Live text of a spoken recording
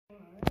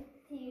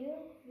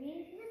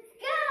Let's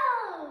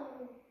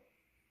go!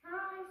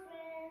 Hi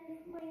friends,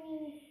 my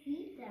name is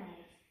Sita.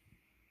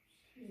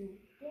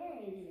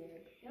 Today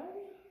we're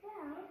going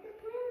about the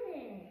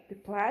planet. The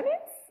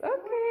planets?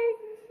 Okay.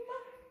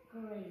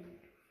 Mercury.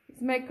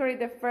 Is Mercury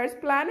the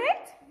first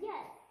planet?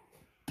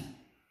 Yes.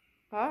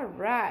 All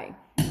right.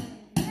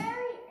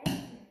 Very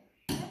excellent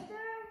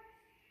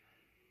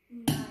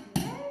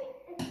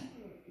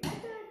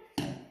letter.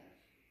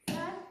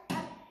 Start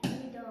at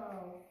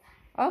middle.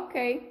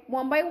 Okay,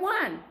 one by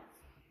one.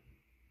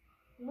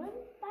 One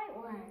by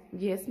one.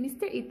 Yes,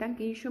 Mr. Ethan,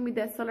 can you show me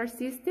the solar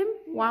system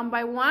one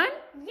by one?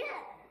 Yes.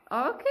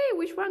 Okay,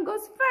 which one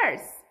goes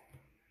first?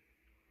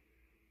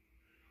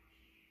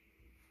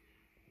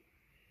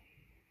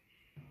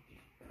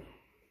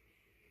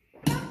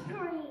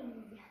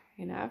 Mercury.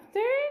 And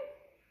after?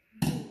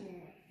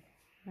 Venus.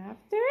 And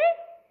after?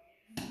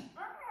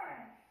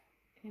 Earth.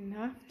 And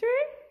after?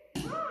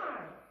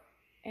 Mars.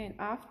 And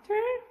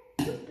after?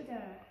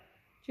 Jupiter.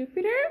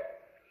 Jupiter?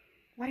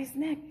 What is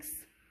next?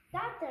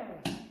 Saturn.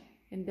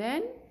 And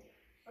then?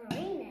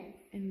 Uranus.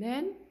 And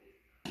then?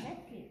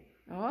 Neptune.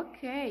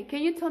 Okay,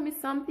 can you tell me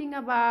something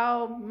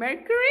about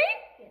Mercury?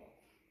 Yes.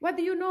 What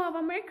do you know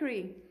about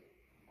Mercury?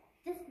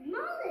 The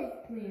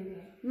smallest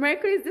planet.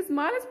 Mercury is the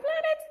smallest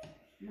planet?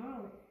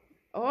 Smallest.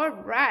 All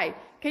right.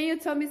 Can you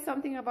tell me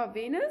something about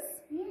Venus?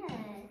 Yes.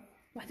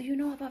 What do you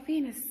know about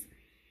Venus?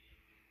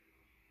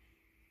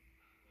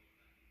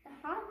 The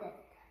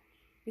hottest.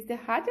 Is the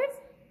hottest?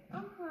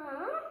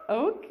 Uh-huh.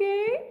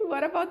 Okay.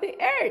 What about the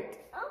Earth?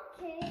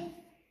 Okay.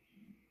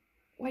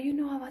 What do you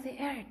know about the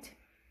Earth?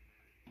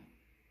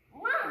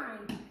 Why?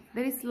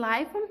 There is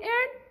life on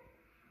Earth?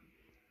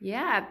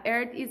 Yeah,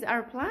 Earth is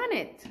our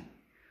planet.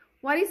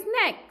 What is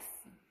next?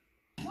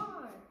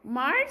 Mars.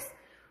 Mars?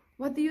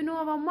 What do you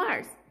know about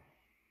Mars?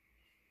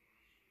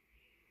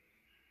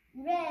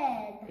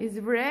 Red. Is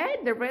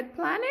red the red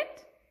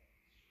planet?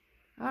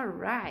 All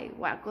right.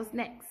 What goes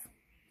next?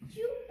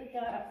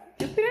 Jupiter.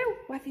 Jupiter?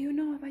 What do you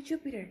know about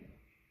Jupiter?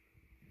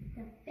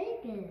 The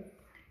biggest.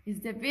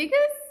 Is the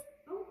biggest?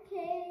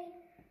 Okay.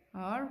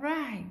 All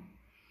right.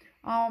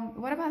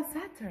 What about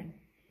Saturn?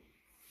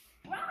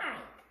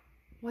 Right.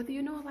 What do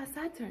you know about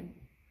Saturn?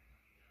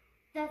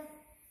 The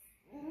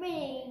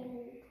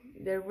ring.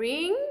 The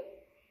ring?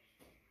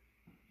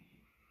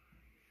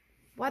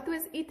 What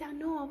does Ethan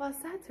know about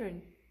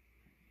Saturn?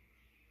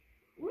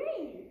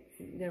 Ring.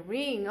 The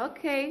ring,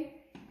 okay.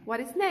 What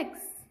is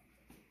next?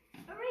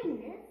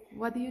 Uranus.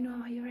 What do you know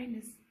about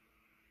Uranus?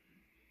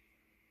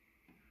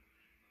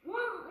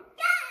 Wow.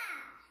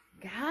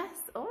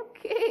 Gas,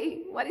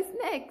 okay. What is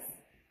next?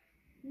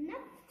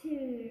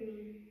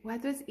 Neptune.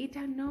 What does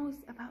Ethan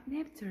knows about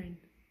Neptune?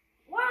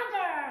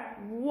 Water.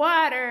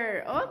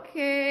 Water,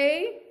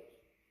 okay.